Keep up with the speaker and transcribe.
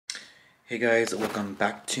Hey guys, welcome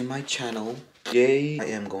back to my channel. Today I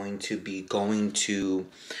am going to be going to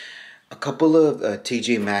a couple of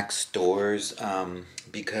Tjmaxx stores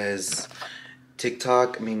because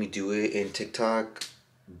TikTok made me do it, and TikTok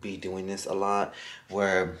be doing this a lot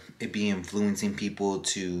where it be influencing people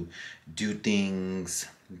to do things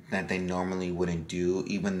that they normally wouldn't do,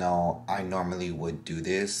 even though I normally would do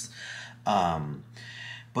this. But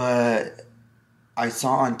I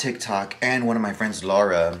saw on TikTok, and one of my friends,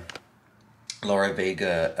 Laura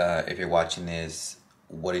Vega, if you're watching this,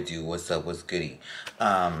 what it do, what's up, what's goody,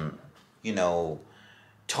 you know,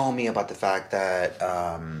 told me about the fact that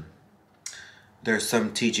there's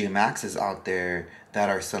some Tjmaxx's out there that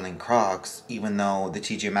are selling Crocs, even though the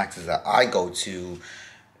Tjmaxx's that I go to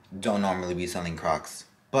don't normally be selling Crocs.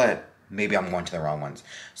 But maybe I'm going to the wrong ones.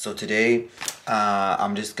 So today,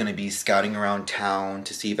 I'm just going to be scouting around town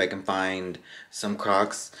to see if I can find some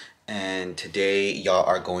Crocs. And today, y'all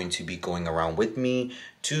are going to be going around with me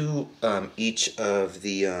to each of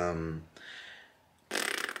the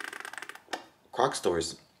Croc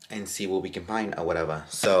stores and see what we can find or whatever.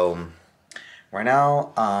 So right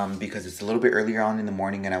now, because it's a little bit earlier on in the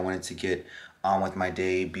morning and I wanted to get on with my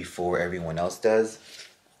day before everyone else does,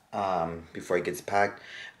 before it gets packed,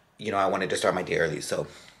 you know, I wanted to start my day early. So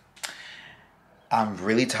I'm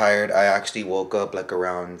really tired. I actually woke up like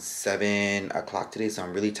around 7 o'clock today, so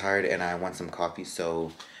I'm really tired and I want some coffee.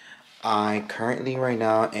 So I currently right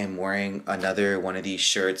now am wearing another one of these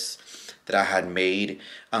shirts that I had made,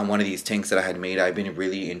 one of these tanks that I had made. I've been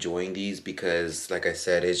really enjoying these because, like I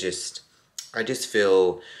said, it's just, I just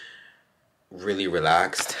feel really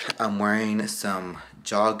relaxed. I'm wearing some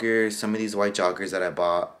joggers, some of these white joggers that I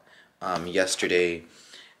bought yesterday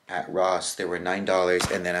at Ross. They were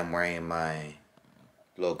 $9, and then I'm wearing my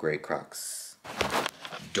low grade Crocs.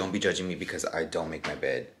 Don't be judging me because I don't make my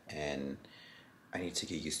bed, and I need to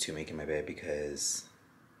get used to making my bed because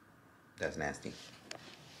that's nasty.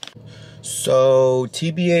 So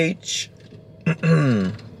TBH,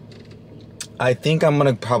 I think I'm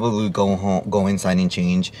gonna probably go inside and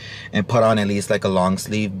change and put on at least like a long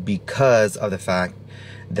sleeve because of the fact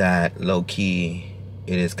that low key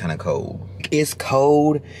it is kind of cold. It's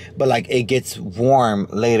cold, but like it gets warm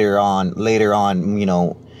later on, you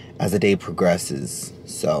know, as the day progresses.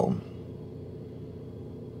 So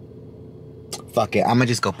fuck it, I'm gonna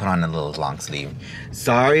just go put on a little long sleeve.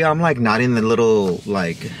 Sorry, I'm like not in the little,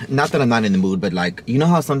 like, not that I'm not in the mood, but like, you know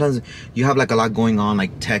how sometimes you have like a lot going on,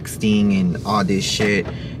 like texting and all this shit,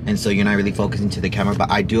 and so you're not really focusing to the camera.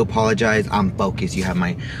 But I do apologize, I'm focused. You have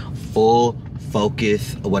my full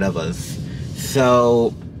focus, whatever.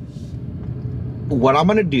 So what I'm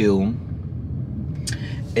gonna do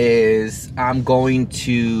is I'm going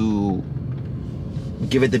to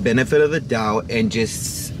give it the benefit of the doubt and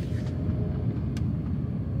just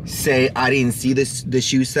say I didn't see the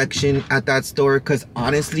shoe section at that store, because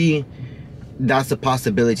honestly that's a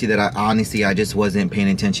possibility that I just wasn't paying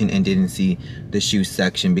attention and didn't see the shoe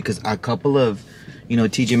section, because a couple of, you know,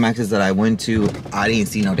 Tjmaxx's that I went to, I didn't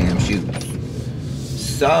see no damn shoes.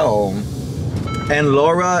 So, and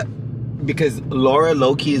Laura, because Laura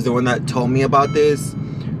low-key is the one that told me about this.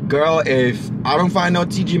 Girl, if I don't find no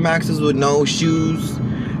Tjmaxx's with no shoes,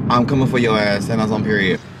 I'm coming for your ass, and that's on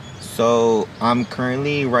period. So I'm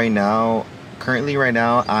currently right now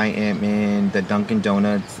I am in the Dunkin'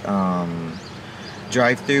 Donuts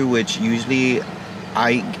drive-through, which usually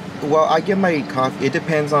I get my coffee. It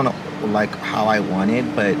depends on like how I want it,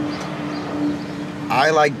 but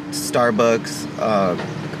I like Starbucks.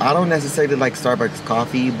 I don't necessarily like Starbucks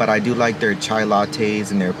coffee, but I do like their chai lattes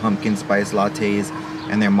and their pumpkin spice lattes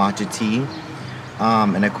and their matcha tea.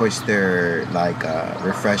 And of course their like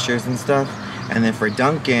refreshers and stuff. And then for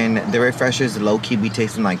Dunkin', the refreshers low-key be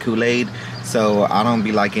tasting like Kool-Aid. So I don't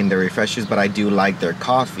be liking the refreshers, but I do like their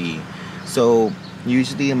coffee. So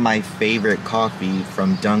usually my favorite coffee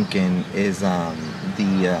from Dunkin' is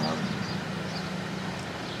the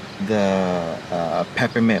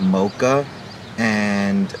peppermint mocha.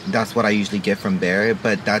 And that's what I usually get from there,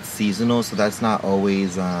 but that's seasonal, so that's not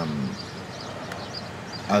always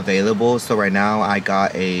available. So right now I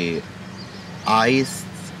got a iced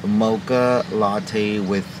mocha latte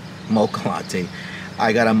with mocha latte.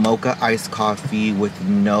 I got a mocha iced coffee with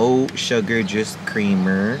no sugar, just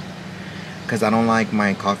creamer, because I don't like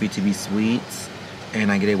my coffee to be sweet,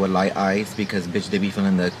 and I get it with light ice because bitch, they be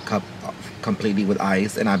filling the cup completely with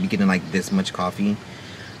ice, and I be getting like this much coffee.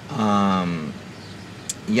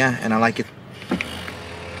 Yeah, and I like it.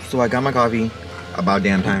 So I got my coffee about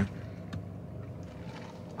damn time.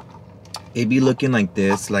 It be looking like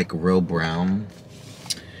this, like real brown,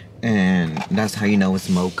 And that's how you know it's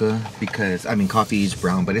mocha, because I mean coffee is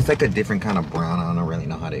brown, but it's like a different kind of brown. I don't really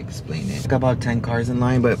know how to explain it. Got about 10 cars in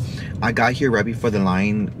line, but I got here right before the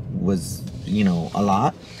line was, you know, a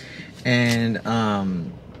lot. And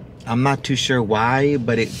I'm not too sure why,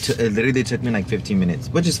 but it literally took me like 15 minutes,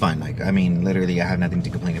 which is fine. Like, I mean, literally I have nothing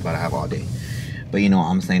to complain about. I have all day. But you know,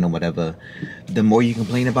 I'm saying or whatever, the more you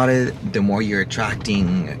complain about it, the more you're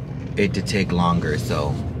attracting it to take longer.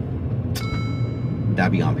 So that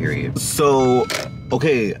be on period. So,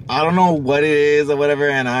 okay, I don't know what it is or whatever,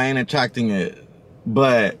 and I ain't attracting it,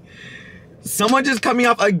 but someone just cut me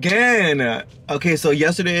off again. Okay, so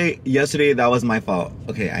yesterday that was my fault.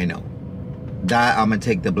 Okay, I know that I'm gonna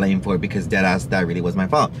take the blame for it, because that really was my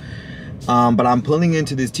fault. But I'm pulling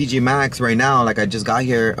into this Tjmaxx right now, like I just got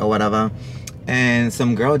here or whatever, and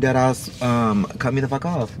some girl deadass cut me the fuck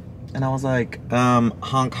off, and I was like,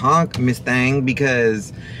 honk honk, Miss Thang,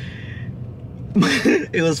 because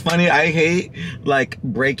it was funny. I hate like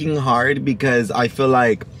braking hard, because I feel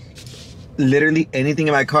like literally anything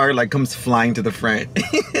in my car like comes flying to the front.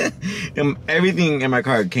 And everything in my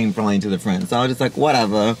car came flying to the front, so I was just like,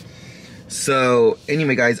 whatever. So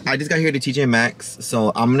anyway guys, I just got here to Tjmaxx,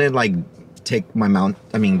 so I'm gonna like take my mount,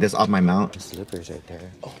 I mean this off my mount. The slippers right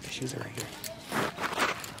there. Oh, the shoes are right here.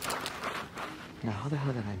 Now how the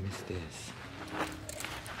hell did I miss this?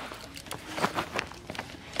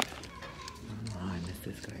 I missed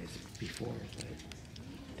this guys before, but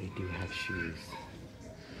they do have shoes.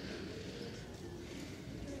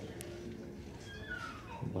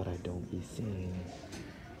 But I don't be seeing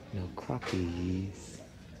no Crocs.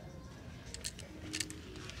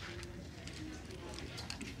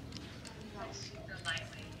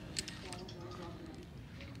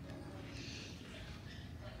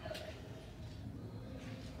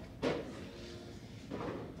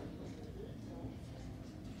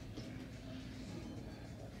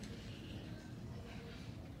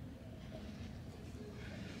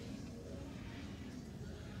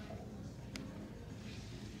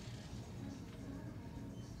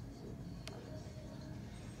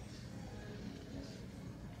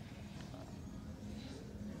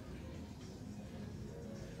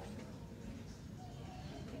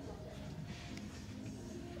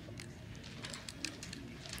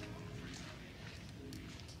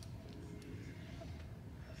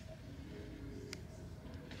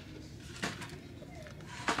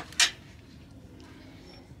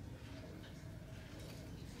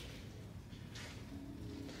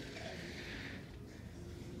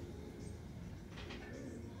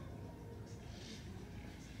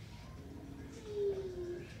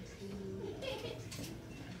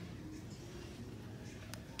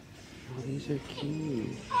 Oh, these are cute.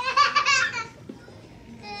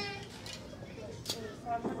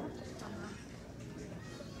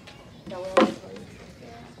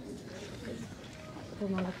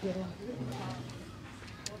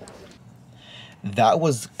 That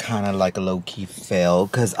was kind of like a low-key fail,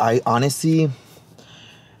 because I honestly,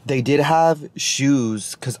 they did have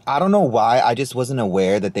shoes, because I don't know why, I just wasn't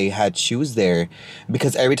aware that they had shoes there,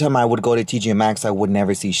 because every time I would go to Tjmaxx, I would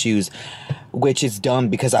never see shoes, which is dumb,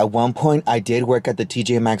 because at one point, I did work at the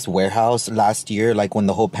Tjmaxx warehouse last year, like when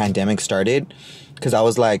the whole pandemic started, because I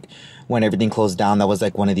was like, when everything closed down, that was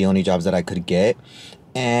like one of the only jobs that I could get,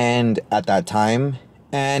 and at that time,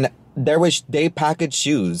 and they packaged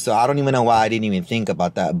shoes, so I don't even know why I didn't even think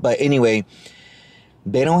about that, but anyway,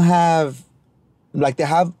 they don't have, like, they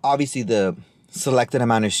have obviously the selected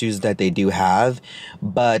amount of shoes that they do have,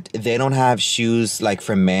 but they don't have shoes like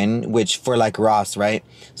for men, which for like Ross, right?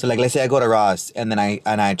 So like, let's say I go to Ross and then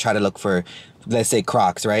I try to look for, let's say,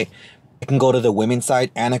 Crocs, right? I can go to the women's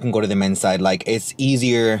side and I can go to the men's side. Like, it's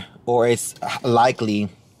easier, or it's likely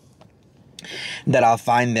that I'll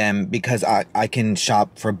find them, because I can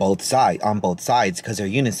shop for both sides, on both sides, because they're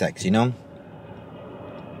unisex, you know?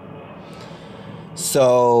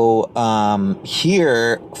 So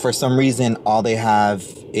here, for some reason, all they have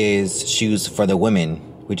is shoes for the women,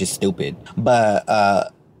 which is stupid,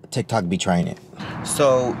 but TikTok be trying it.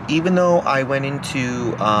 So even though I went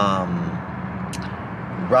into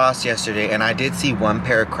Ross yesterday and I did see one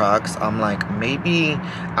pair of Crocs, I'm like, maybe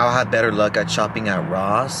I'll have better luck at shopping at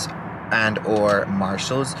Ross and or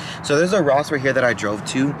Marshalls. So there's a Ross right here that I drove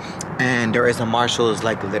to, and there is a Marshalls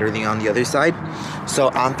like literally on the other side. So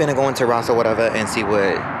I'm finna go into Ross or whatever and see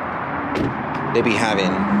what they be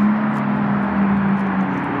having.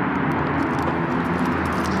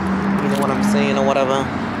 You know what I'm saying or whatever.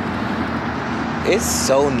 It's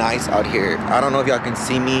so nice out here. I don't know if y'all can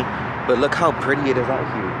see me, but look how pretty it is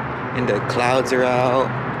out here. And the clouds are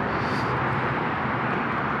out.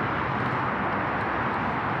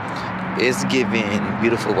 It's giving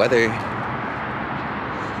beautiful weather.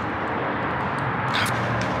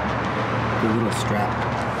 The little strap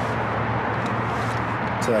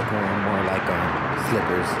so I can wear more like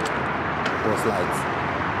slippers or slides.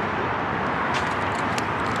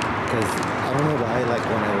 Because I don't know why, like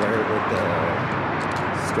when I wear it with the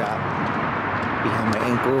strap behind my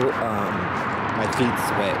ankle, my feet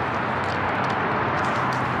sweat.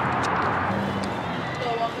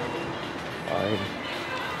 Alright.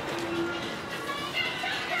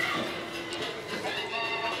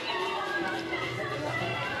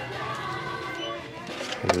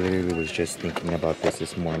 I literally was just thinking about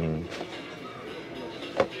this morning.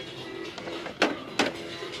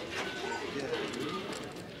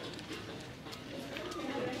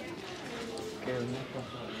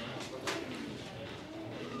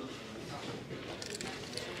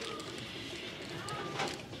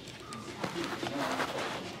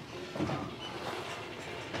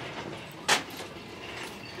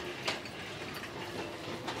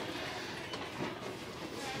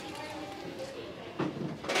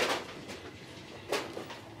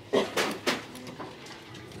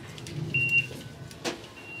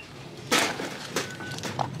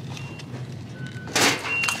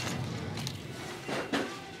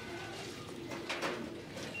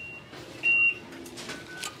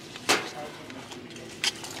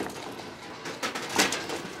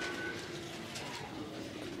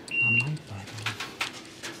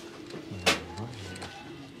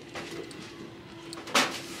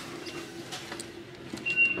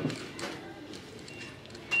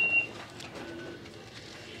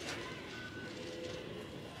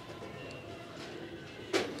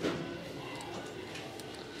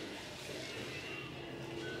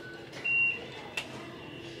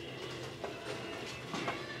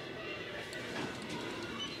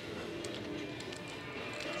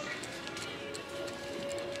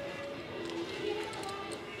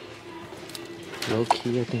 Low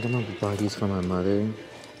key, I think I'm gonna buy these for my mother.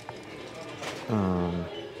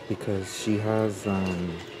 Because she has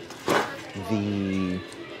the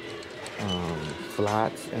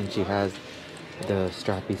flats and she has the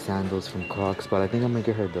strappy sandals from Crocs, but I think I'm gonna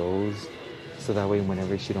get her those so that way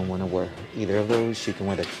whenever she don't want to wear either of those, she can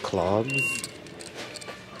wear the clogs.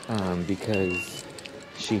 Because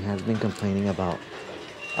she has been complaining about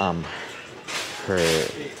her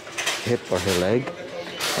hip or her leg,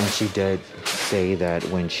 and she did say that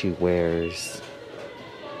when she wears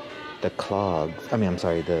the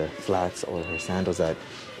the flats or her sandals, that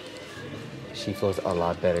she feels a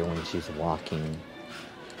lot better when she's walking.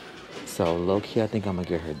 So low-key, I think I'm gonna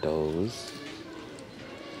get her those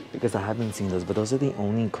because I haven't seen those, but those are the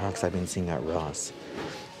only Crocs I've been seeing at Ross,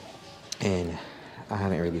 and I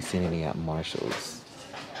haven't really seen any at Marshall's.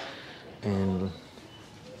 And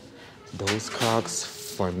those Crocs,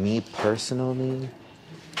 for me personally,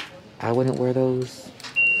 I wouldn't wear those,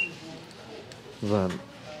 but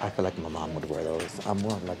I feel like my mom would wear those. I'm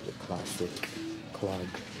more of like the classic clog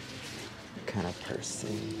kind of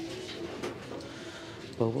person.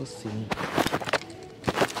 But we'll see.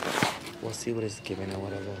 We'll see what it's given or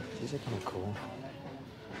whatever. These are kind of cool.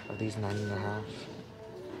 Are these 9.5?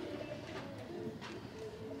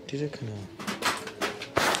 These are kind of...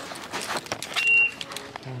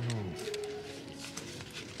 I don't know.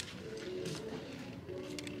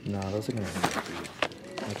 No, those are gonna hurt my feet.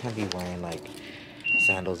 I can't be wearing like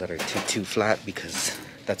sandals that are too flat, because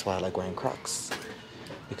that's why I like wearing Crocs,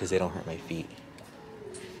 because they don't hurt my feet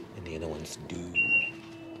and the other ones do.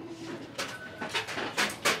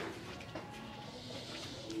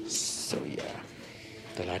 So yeah,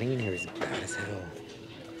 the lighting in here is bad as hell.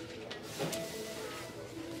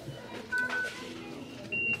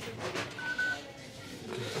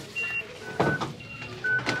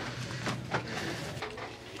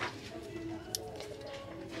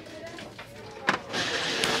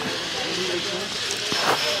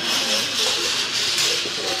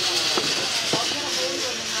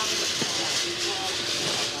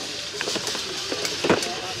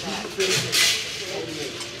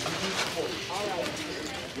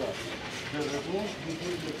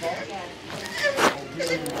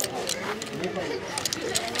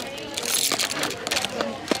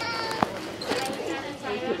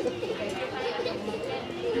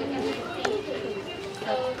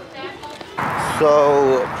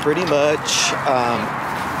 So pretty much,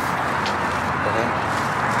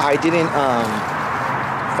 I didn't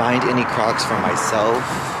find any Crocs for myself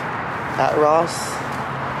at Ross,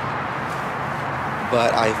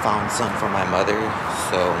 but I found some for my mother.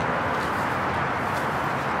 So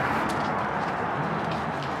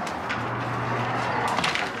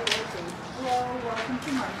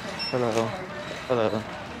hello, hello.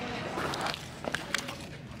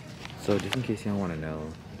 So just in case you don't want to know,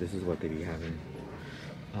 this is what they be having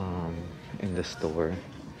in the store.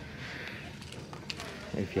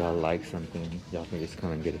 If y'all like something, y'all can just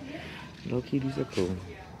come and get it. Low key, these are cool.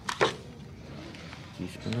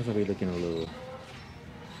 These pandas are looking a little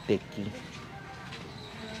thicky.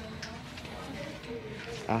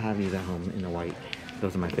 I'll have these at home in the white.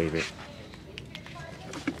 Those are my favorite.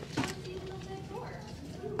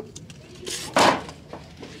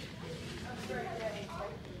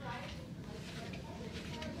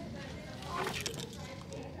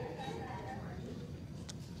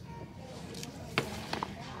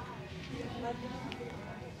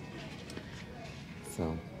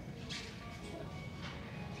 So,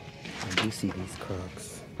 I do see these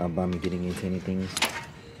Crocs about me getting into anything.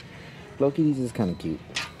 Low-key, these is kind of cute.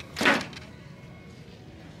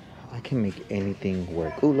 I can make anything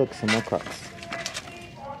work. Ooh, look, some more Crocs.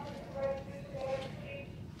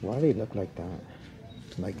 Why do they look like that?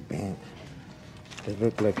 Like bent. They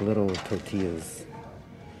look like little tortillas.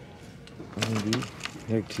 I mean,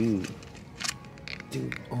 they're cute.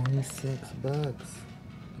 Dude, only $6.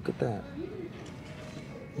 Look at that.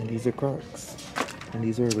 And these are Crocs. And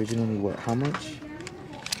these are originally what? How much?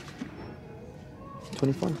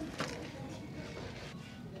 24.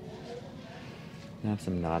 I have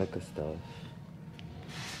some Nautica stuff.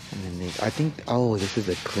 And then I think, oh, this is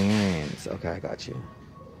a clearance. Okay, I got you.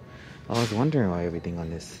 I was wondering why everything on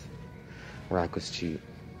this rack was cheap.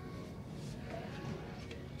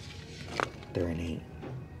 They're an 8.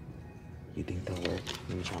 You think they'll work?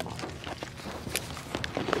 Let me try them out.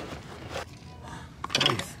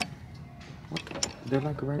 Guys, what the, they're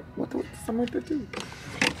like right, what the, some right there too.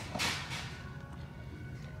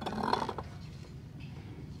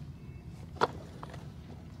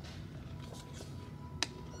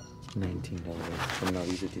 $19. Oh no,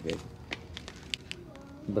 these are too big.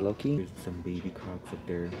 But low-key, there's some baby Crocs up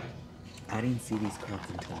there. I didn't see these Crocs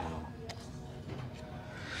until now.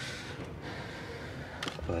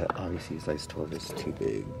 But obviously size 12 is too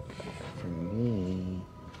big for me.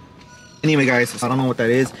 Anyway guys, I don't know what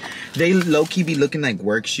that is. They low-key be looking like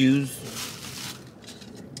work shoes.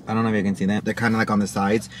 I don't know if you can see that. They're kind of like on the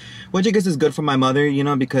sides. Which I guess is good for my mother, you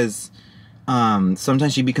know, because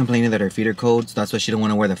sometimes she'd be complaining that her feet are cold. So that's why she don't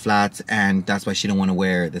want to wear the flats. And that's why she don't want to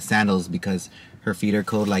wear the sandals, because her feet are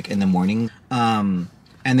cold like in the morning. And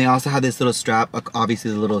they also have this little strap,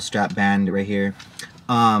 obviously the little strap band right here.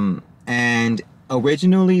 And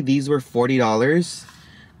originally these were $40.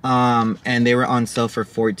 And they were on sale for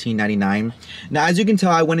 $14.99. Now, as you can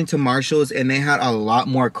tell, I went into Marshall's and they had a lot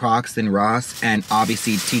more Crocs than Ross and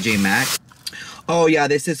obviously Tjmaxx. Oh yeah,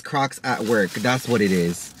 this is Crocs at work. That's what it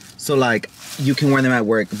is. So like, you can wear them at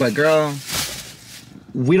work. But girl,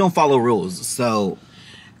 we don't follow rules. So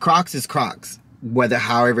Crocs is Crocs,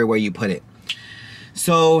 however way you put it.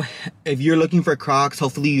 So if you're looking for Crocs,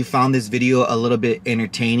 hopefully you found this video a little bit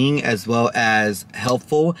entertaining as well as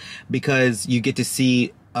helpful, because you get to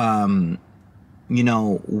see you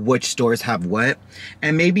know, which stores have what,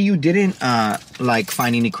 and maybe you didn't like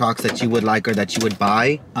find any Crocs that you would like or that you would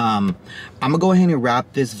buy. I'm gonna go ahead and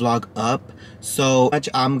wrap this vlog up. So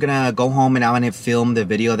I'm gonna go home and I'm gonna film the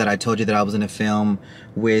video that I told you that I was gonna film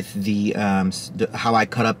with the how I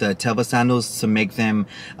cut up the Tjmaxx sandals to make them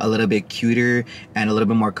a little bit cuter and a little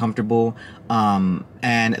bit more comfortable.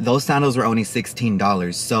 And those sandals were only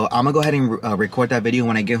 $16. So I'm gonna go ahead and record that video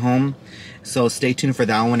when I get home. So stay tuned for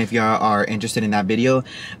that one if y'all are interested in that video.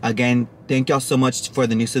 Again, thank y'all so much for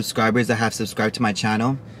the new subscribers that have subscribed to my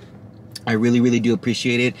channel. I really, really do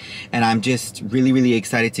appreciate it. And I'm just really, really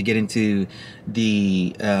excited to get into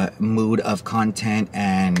the mood of content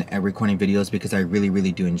and recording videos, because I really,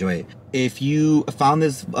 really do enjoy it. If you found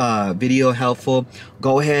this video helpful,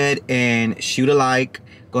 go ahead and shoot a like.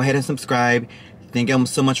 Go ahead and subscribe. Thank you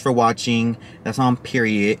so much for watching. That's on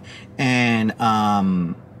period. And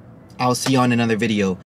I'll see you on another video.